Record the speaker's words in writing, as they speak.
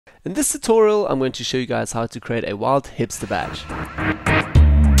In this tutorial, I'm going to show you guys how to create a wild hipster badge.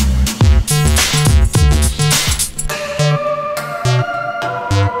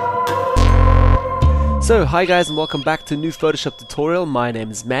 So, hi guys and welcome back to a new Photoshop tutorial. My name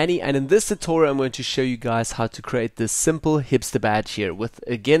is Manny, and in this tutorial I'm going to show you guys how to create this simple hipster badge here with,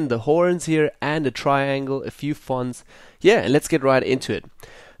 again, the horns here and a triangle, a few fonts. Yeah, and let's get right into it.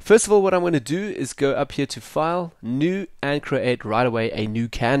 First of all, what I'm going to do is go up here to File, New, and create right away a new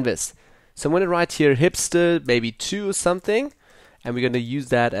canvas. So I'm going to write here Hipster, maybe 2 or something, and we're going to use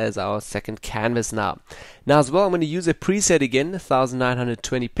that as our second canvas now. Now as well, I'm going to use a preset again,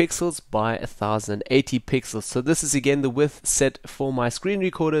 1920 pixels by 1080 pixels. So this is again the width set for my screen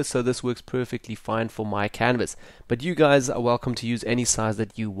recorder, so this works perfectly fine for my canvas. But you guys are welcome to use any size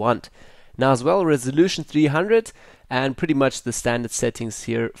that you want. Now as well, resolution 300, and pretty much the standard settings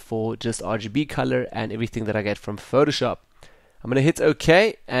here for just RGB color and everything that I get from Photoshop. I'm going to hit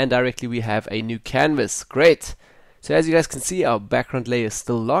OK, and directly we have a new canvas. Great! So as you guys can see, our background layer is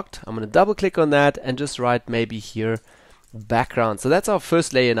still locked. I'm going to double click on that and just write maybe here background. So that's our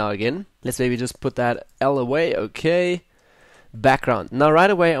first layer now again. Let's maybe just put that L away. OK. Background. Now right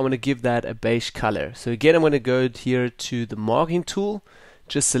away I'm going to give that a beige color. So again I'm going to go here to the marking tool,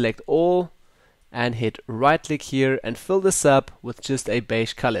 just select all and hit right click here and fill this up with just a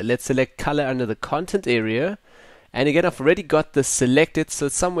beige color. Let's select color under the content area. And again, I've already got this selected, so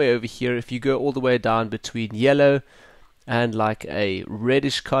it's somewhere over here. If you go all the way down between yellow and like a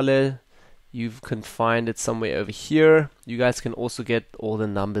reddish color, you can find it somewhere over here. You guys can also get all the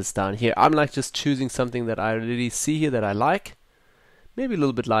numbers down here. I'm like just choosing something that I already see here that I like. Maybe a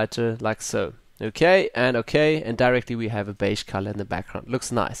little bit lighter, like so. Okay, and directly we have a beige color in the background.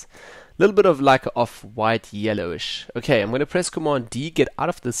 Looks nice. A little bit of like off-white yellowish. Okay, I'm going to press Command D, get out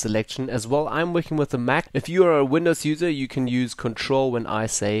of the selection. As well, I'm working with a Mac. If you are a Windows user, you can use Control when I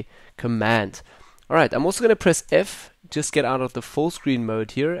say Command. Alright, I'm also going to press F, just get out of the full screen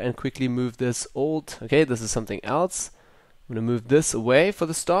mode here and quickly move this Alt. Okay, this is something else. I'm going to move this away for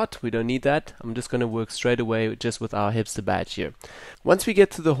the start. We don't need that. I'm just going to work straight away just with our hipster badge here. Once we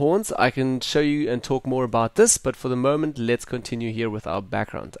get to the horns, I can show you and talk more about this, but for the moment, let's continue here with our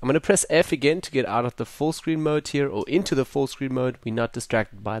background. I'm going to press F again to get out of the full screen mode here, or into the full screen mode. We're not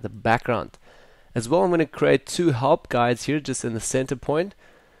distracted by the background. As well, I'm going to create 2 help guides here just in the center point.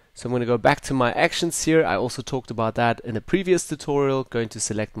 So I'm going to go back to my actions here. I also talked about that in a previous tutorial. Going to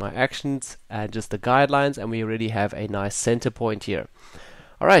select my actions and just the guidelines, and we already have a nice center point here.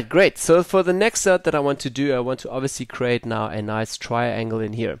 Alright, great. So for the next set that I want to do, I want to obviously create now a nice triangle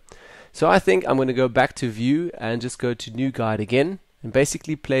in here. So I think I'm going to go back to view and just go to new guide again and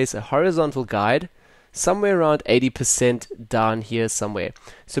basically place a horizontal guide somewhere around 80% down here somewhere.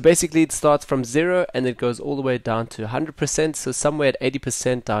 So basically it starts from 0 and it goes all the way down to 100%. So somewhere at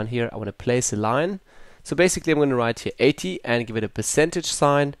 80% down here I want to place a line. So basically I'm going to write here 80 and give it a percentage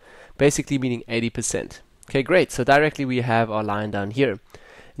sign, basically meaning 80%. Okay, great. So directly we have our line down here.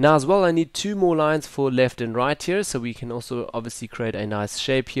 Now as well, I need 2 more lines for left and right here, so we can also obviously create a nice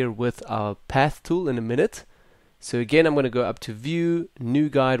shape here with our path tool in a minute. So again, I'm going to go up to view, new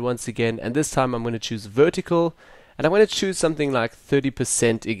guide once again, and this time I'm going to choose vertical, and I'm going to choose something like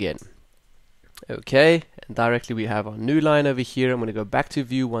 30% again. Okay, and directly we have our new line over here. I'm going to go back to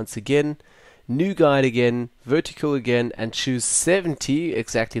view once again, new guide again, vertical again, and choose 70,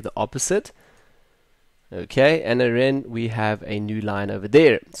 exactly the opposite. Okay, and then we have a new line over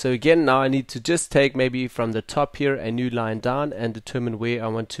there. So again, now I need to just take maybe from the top here a new line down and determine where I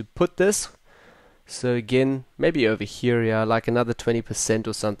want to put this. So again, maybe over here, yeah, like another 20%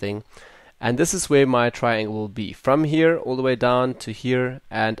 or something. And this is where my triangle will be. From here all the way down to here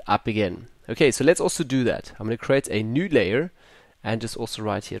and up again. Okay, so let's also do that. I'm going to create a new layer and just also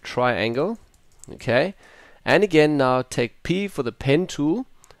write here triangle. Okay, and again now take P for the pen tool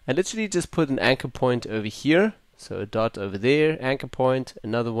and literally just put an anchor point over here. So a dot over there, anchor point,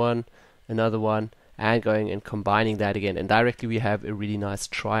 another one, and going and combining that again. And directly we have a really nice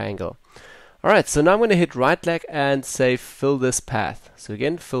triangle. Alright, so now I'm going to hit right click and say fill this path. So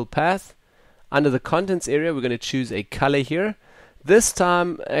again, fill path. Under the contents area, we're going to choose a color here. This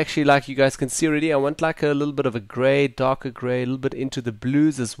time, actually, like you guys can see already, I want like a little bit of a gray, darker gray, a little bit into the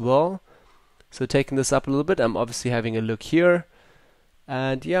blues as well. So taking this up a little bit, I'm obviously having a look here.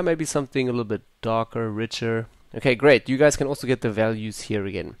 And yeah, maybe something a little bit darker, richer. Okay, great. You guys can also get the values here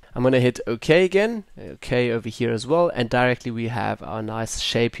again. I'm going to hit OK again. OK over here as well. And directly we have our nice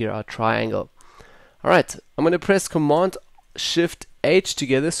shape here, our triangle. Alright, I'm going to press Command Shift H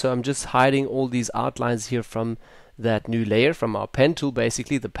together. So I'm just hiding all these outlines here from that new layer, from our pen tool,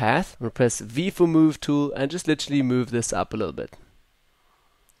 basically the path. I'm going to press V for move tool and just literally move this up a little bit.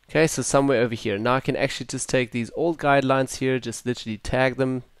 Okay, so somewhere over here. Now I can actually just take these old guidelines here, just literally tag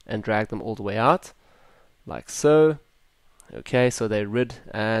them and drag them all the way out, like so. Okay, so they're rid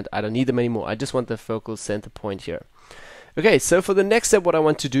and I don't need them anymore. I just want the focal center point here. Okay, so for the next step, what I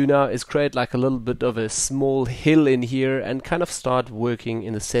want to do now is create like a little bit of a small hill in here and kind of start working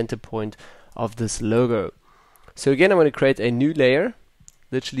in the center point of this logo. So again, I'm going to create a new layer,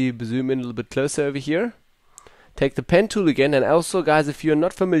 literally zoom in a little bit closer over here. Take the pen tool again, and also guys, if you're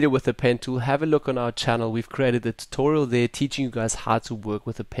not familiar with the pen tool, have a look on our channel. We've created a tutorial there teaching you guys how to work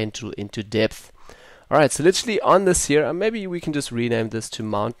with the pen tool into depth. Alright, so literally on this here, maybe we can just rename this to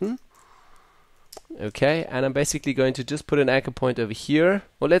mountain. Okay, and I'm basically going to just put an anchor point over here.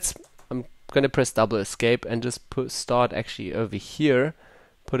 Well, I'm going to press double escape and just start actually over here.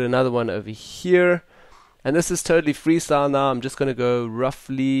 Put another one over here. And this is totally freestyle now. I'm just going to go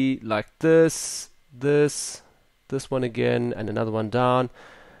roughly like this one again, and another one down.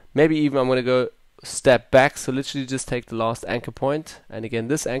 Maybe even I'm going to go step back, so literally just take the last anchor point, and again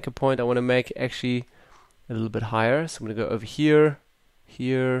this anchor point I want to make actually a little bit higher, so I'm going to go over here,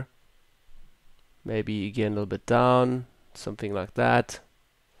 here, maybe again a little bit down, something like that.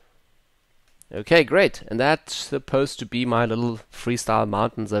 Okay, great, and that's supposed to be my little freestyle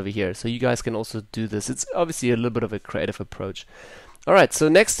mountains over here, so you guys can also do this. It's obviously a little bit of a creative approach. Alright, so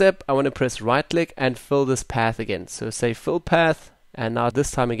next step, I want to press right click and fill this path again. So say fill path, and now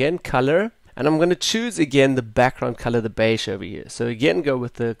this time again color, and I'm going to choose again the background color, the beige over here. So again, go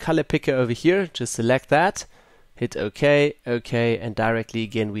with the color picker over here, just select that, hit OK, OK, and directly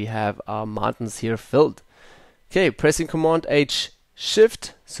again we have our mountains here filled. Okay, pressing Command H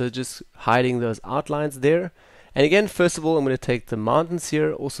Shift, so just hiding those outlines there. And again, first of all, I'm going to take the mountains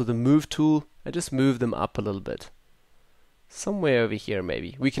here, also the move tool, and just move them up a little bit. Somewhere over here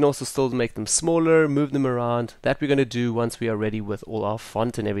maybe. We can also still make them smaller, move them around. That we're going to do once we are ready with all our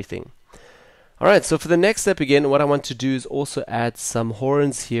font and everything. Alright, so for the next step again, what I want to do is also add some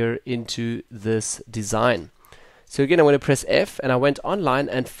horns here into this design. So again, I'm going to press F, and I went online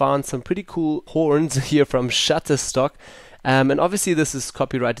and found some pretty cool horns here from Shutterstock. And obviously this is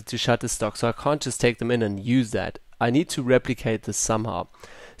copyrighted to Shutterstock, so I can't just take them in and use that. I need to replicate this somehow.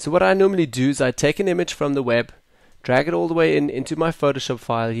 So what I normally do is I take an image from the web, drag it all the way into my Photoshop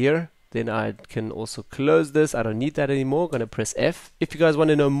file here. Then I can also close this. I don't need that anymore. I'm going to press F. If you guys want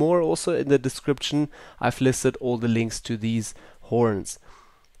to know more, also in the description I've listed all the links to these horns.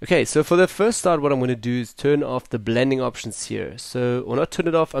 Okay, so for the first start, what I'm going to do is turn off the blending options here. So, or not turn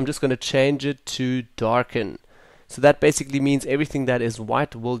it off, I'm just going to change it to darken. So that basically means everything that is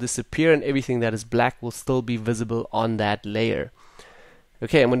white will disappear and everything that is black will still be visible on that layer.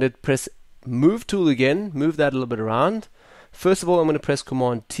 Okay, I'm going to press Move tool again, move that a little bit around. First of all, I'm going to press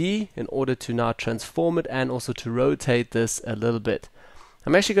Command T in order to now transform it and also to rotate this a little bit.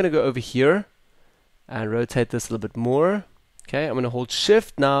 I'm actually going to go over here and rotate this a little bit more. Okay, I'm going to hold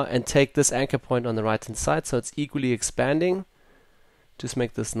Shift now and take this anchor point on the right hand side so it's equally expanding. Just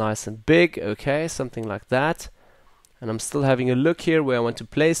make this nice and big. Okay, something like that. And I'm still having a look here where I want to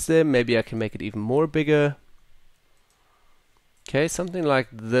place them. Maybe I can make it even more bigger. Okay, something like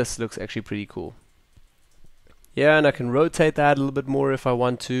this looks actually pretty cool. Yeah, and I can rotate that a little bit more if I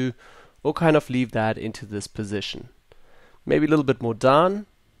want to, or kind of leave that into this position. Maybe a little bit more down.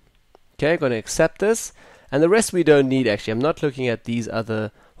 Okay, I'm going to accept this. And the rest we don't need actually. I'm not looking at these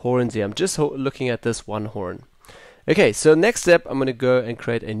other horns here. I'm just looking at this one horn. Okay, so next step, I'm going to go and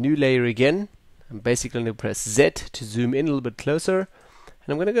create a new layer again. I'm basically going to press Z to zoom in a little bit closer. And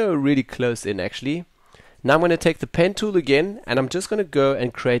I'm going to go really close in actually. Now I'm going to take the pen tool again, and I'm just going to go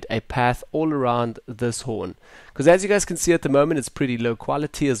and create a path all around this horn. Because as you guys can see at the moment, it's pretty low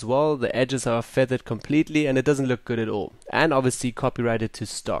quality as well. The edges are feathered completely and it doesn't look good at all. And obviously copyrighted to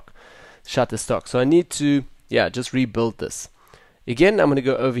Shutterstock. So I need to, just rebuild this. Again, I'm going to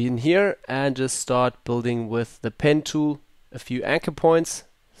go over in here and just start building with the pen tool, a few anchor points.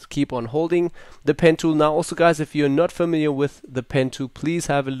 Just keep on holding the pen tool. Now also guys, if you're not familiar with the pen tool, please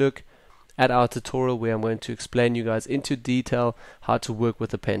have a look at our tutorial where I'm going to explain you guys into detail how to work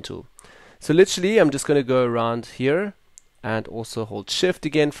with the pen tool. So literally I'm just going to go around here and also hold Shift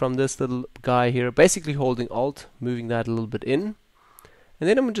again from this little guy here, basically holding Alt, moving that a little bit in, and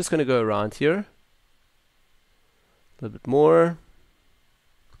then I'm just going to go around here a little bit more.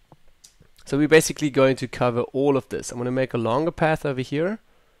 So we're basically going to cover all of this. I'm going to make a longer path over here.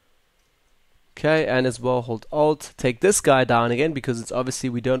 Okay, and as well hold Alt, take this guy down again because it's obviously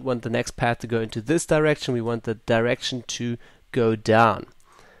we don't want the next path to go into this direction, we want the direction to go down.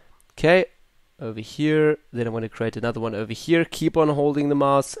 Okay, over here, then I'm going to create another one over here, keep on holding the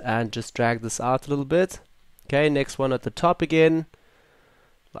mouse and just drag this out a little bit. Okay, next one at the top again,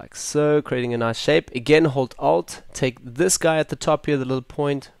 like so, creating a nice shape. Again, hold Alt, take this guy at the top here, the little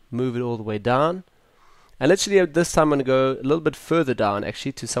point, move it all the way down. And literally this time I'm going to go a little bit further down,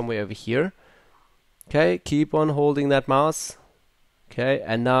 actually, to somewhere over here. Okay, keep on holding that mouse. Okay,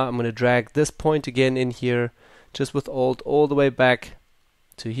 and now I'm going to drag this point again in here, just with Alt all the way back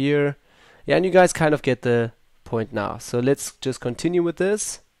to here. Yeah, and you guys kind of get the point now. So let's just continue with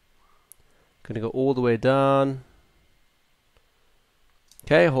this. Going to go all the way down.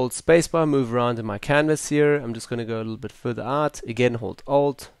 Okay, hold spacebar, move around in my canvas here. I'm just going to go a little bit further out. Again, hold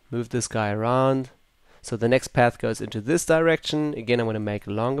Alt, move this guy around. So the next path goes into this direction. Again, I'm going to make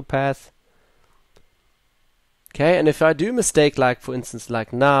a longer path. Okay, and if I do mistake, like for instance,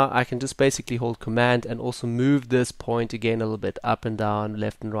 like now, I can just basically hold Command and also move this point again a little bit up and down,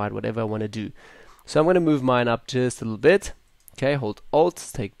 left and right, whatever I want to do. So I'm going to move mine up just a little bit. Okay, hold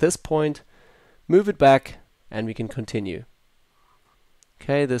Alt, take this point, move it back, and we can continue.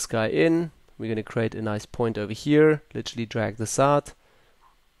 Okay, this guy in. We're going to create a nice point over here. Literally drag this out.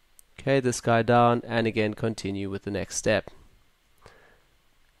 Okay, this guy down, and again continue with the next step.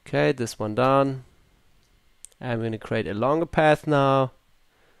 Okay, this one down. And we're going to create a longer path now.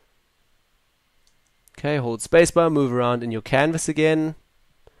 Okay, hold spacebar, move around in your canvas again.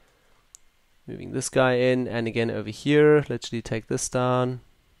 Moving this guy in, and again over here. Literally take this down.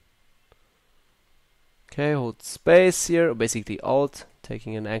 Okay, hold space here, or basically Alt,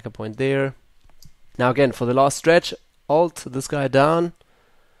 taking an anchor point there. Now again, for the last stretch, Alt this guy down.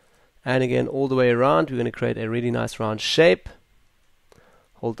 And again, all the way around, we're going to create a really nice round shape.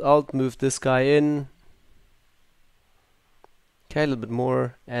 Hold Alt, move this guy in. Okay, a little bit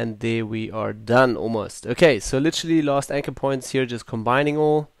more, and there we are done almost. Okay, so literally last anchor points here, just combining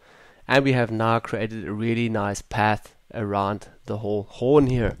all. And we have now created a really nice path around the whole horn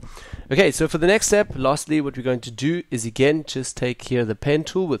here. Okay, so for the next step, lastly, what we're going to do is again, just take here the pen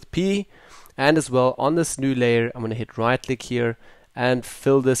tool with P. And as well, on this new layer, I'm going to hit right click here and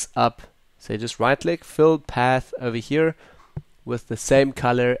fill this up. So just right click, fill path over here with the same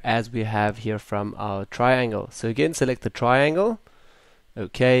color as we have here from our triangle. So again, select the triangle,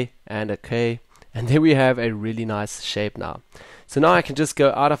 okay, and then we have a really nice shape now. So now I can just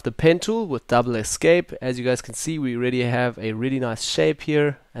go out of the pen tool with double escape. As you guys can see, we already have a really nice shape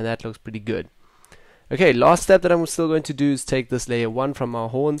here, and that looks pretty good. Okay, last step that I'm still going to do is take this layer 1 from our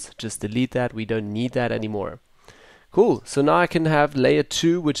horns, just delete that, we don't need that anymore. Cool, so now I can have layer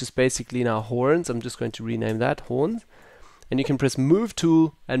 2, which is basically now horns. I'm just going to rename that horns. And you can press move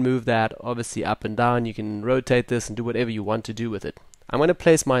tool and move that obviously up and down. You can rotate this and do whatever you want to do with it. I'm going to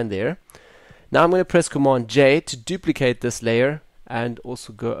place mine there. Now I'm going to press Command J to duplicate this layer and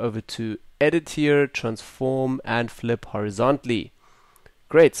also go over to edit here, transform and flip horizontally.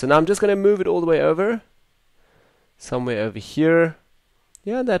 Great, so now I'm just going to move it all the way over, somewhere over here.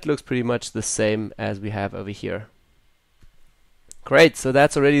 Yeah, that looks pretty much the same as we have over here. Great, so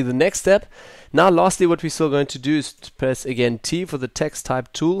that's already the next step. Now lastly, what we're still going to do is to press again T for the text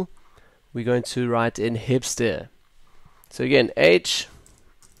type tool. We're going to write in Hipster. So again, H,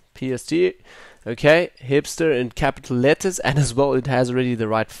 PST, okay, Hipster in capital letters, and as well it has already the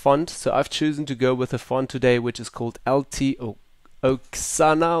right font. So I've chosen to go with a font today which is called LT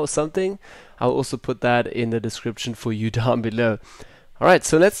Oskana or something. I'll also put that in the description for you down below. Alright,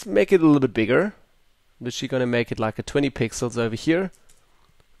 so let's make it a little bit bigger. I'm literally going to make it like a 20 pixels over here.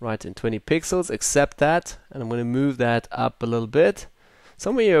 Right, in 20 pixels, accept that, and I'm going to move that up a little bit,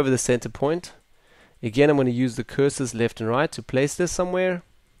 somewhere here over the center point. Again, I'm going to use the cursors left and right to place this somewhere.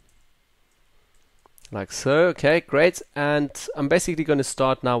 Like so, okay, great. And I'm basically going to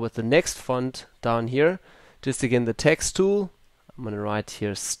start now with the next font down here. Just again, the text tool. I'm going to write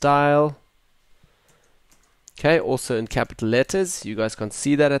here style. Okay, also in capital letters. You guys can't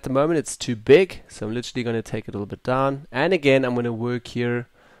see that at the moment, it's too big. So I'm literally going to take it a little bit down. And again, I'm going to work here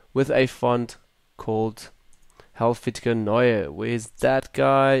with a font called Helvetica Neue. Where's that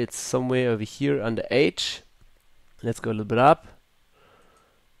guy? It's somewhere over here under H. Let's go a little bit up.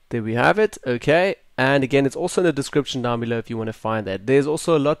 There we have it. Okay. And again, it's also in the description down below if you want to find that. There's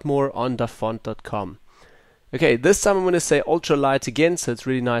also a lot more on dafont.com. Okay, this time I'm going to say ultra light again, so it's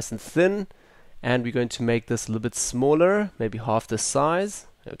really nice and thin. And we're going to make this a little bit smaller, maybe half the size.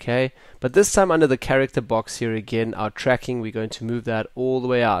 Okay, but this time under the character box here again, our tracking, we're going to move that all the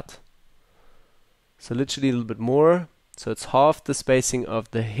way out. So literally a little bit more. So it's half the spacing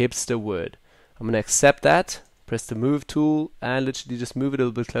of the hipster word. I'm going to accept that, press the move tool, and literally just move it a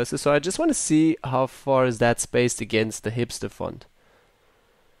little bit closer. So I just want to see how far is that spaced against the hipster font.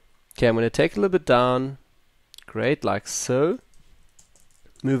 Okay, I'm going to take it a little bit down. Great, like so.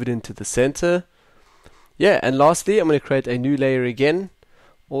 Move it into the center. Yeah, and lastly, I'm going to create a new layer again.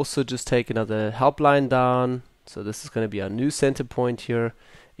 Also just take another help line down. So this is going to be our new center point here.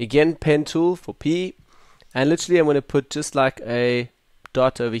 Again, pen tool for P. And literally I'm going to put just like a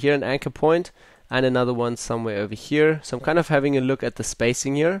dot over here, an anchor point, and another one somewhere over here. So I'm kind of having a look at the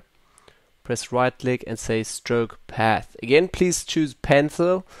spacing here. Press right click and say stroke path. Again, please choose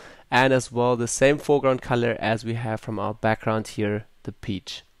pencil and as well the same foreground color as we have from our background here, the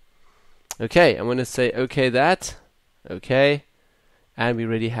peach. Okay, I'm going to say okay that. Okay. And we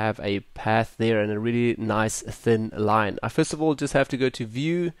already have a path there and a really nice thin line. I first of all just have to go to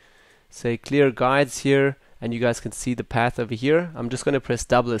view, say clear guides here, and you guys can see the path over here. I'm just going to press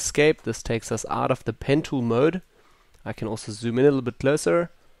double escape. This takes us out of the pen tool mode. I can also zoom in a little bit closer.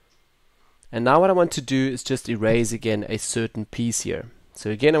 And now what I want to do is just erase again a certain piece here.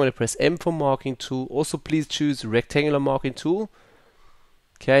 So again, I'm going to press M for marking tool. Also please choose rectangular marking tool.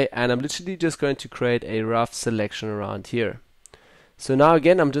 Okay, and I'm literally just going to create a rough selection around here. So now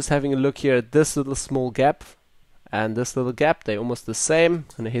again, I'm just having a look here at this little small gap and this little gap. They're almost the same.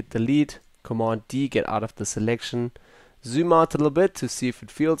 I'm going to hit delete, Command D, get out of the selection, zoom out a little bit to see if it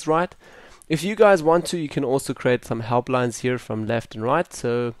feels right. If you guys want to, you can also create some help lines here from left and right.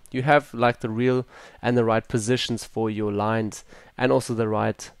 So you have like the real and the right positions for your lines and also the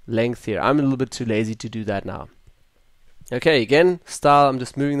right length here. I'm a little bit too lazy to do that now. Okay, again, style, I'm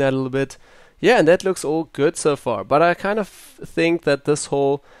just moving that a little bit. Yeah, and that looks all good so far. But I kind of think that this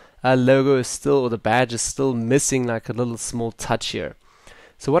whole logo is still, or the badge is still missing like a little small touch here.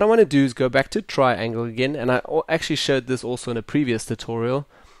 So what I want to do is go back to triangle again. And I actually showed this also in a previous tutorial.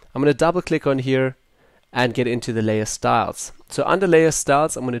 I'm going to double click on here and get into the layer styles. So under layer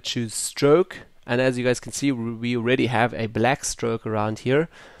styles, I'm going to choose stroke. And as you guys can see, we already have a black stroke around here.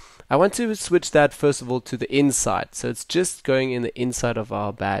 I want to switch that first of all to the inside. So it's just going in the inside of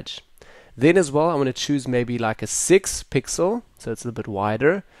our badge. Then as well, I'm going to choose maybe like a 6 pixel. So it's a little bit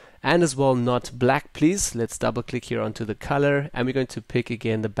wider. And as well, not black, please. Let's double click here onto the color. And we're going to pick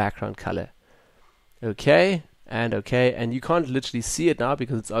again the background color. Okay. And okay, and you can't literally see it now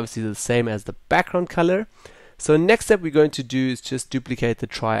because it's obviously the same as the background color. So next step we're going to do is just duplicate the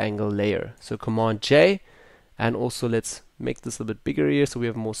triangle layer. So Command J, and also let's make this a little bit bigger here so we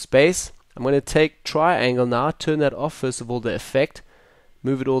have more space. I'm going to take triangle now, turn that off first of all, the effect,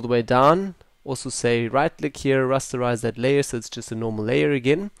 move it all the way down. Also say right click here, rasterize that layer so it's just a normal layer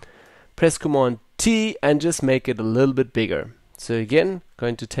again. Press Command T and just make it a little bit bigger. So again,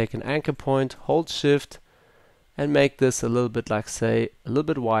 going to take an anchor point, hold Shift, and make this a little bit like say a little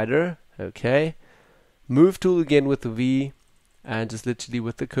bit wider. Okay, move tool again with the V and just literally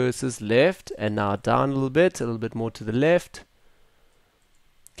with the cursors left and now down a little bit more to the left.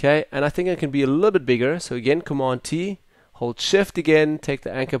 Okay, and I think I can be a little bit bigger. So again, Command T, hold Shift again, take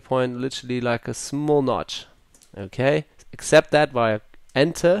the anchor point literally like a small notch. Okay, accept that via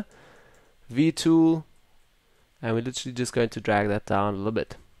Enter, V tool, and we're literally just going to drag that down a little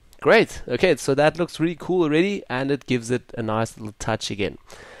bit. Great. Okay, so that looks really cool already, and it gives it a nice little touch again.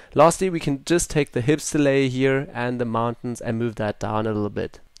 Lastly, we can just take the hipster layer here and the mountains and move that down a little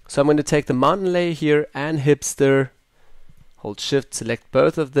bit. So I'm going to take the mountain layer here and hipster, hold Shift, select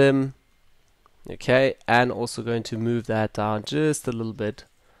both of them. Okay, and also going to move that down just a little bit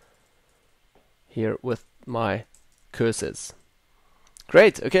here with my cursors.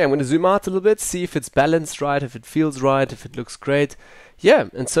 Great. Okay, I'm going to zoom out a little bit, see if it's balanced right, if it feels right, if it looks great. Yeah,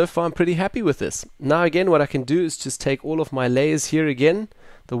 and so far I'm pretty happy with this. Now again, what I can do is just take all of my layers here again,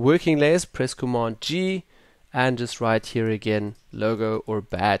 the working layers, press Command G, and just write here again, logo or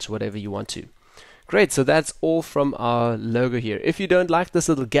badge, whatever you want to. Great, so that's all from our logo here. If you don't like this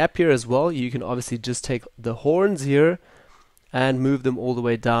little gap here as well, you can obviously just take the horns here and move them all the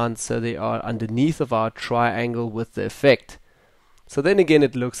way down so they are underneath of our triangle with the effect. So then again,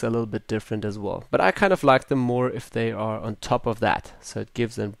 it looks a little bit different as well. But I kind of like them more if they are on top of that. So it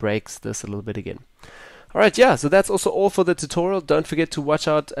gives and breaks this a little bit again. Alright, yeah, so that's also all for the tutorial. Don't forget to watch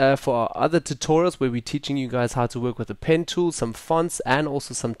out for our other tutorials where we're teaching you guys how to work with the pen tool, some fonts, and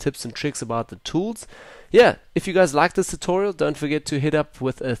also some tips and tricks about the tools. Yeah, if you guys like this tutorial, don't forget to hit up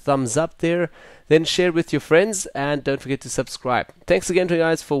with a thumbs up there. Then share with your friends, and don't forget to subscribe. Thanks again to you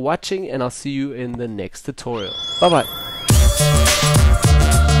guys for watching, and I'll see you in the next tutorial. Bye-bye.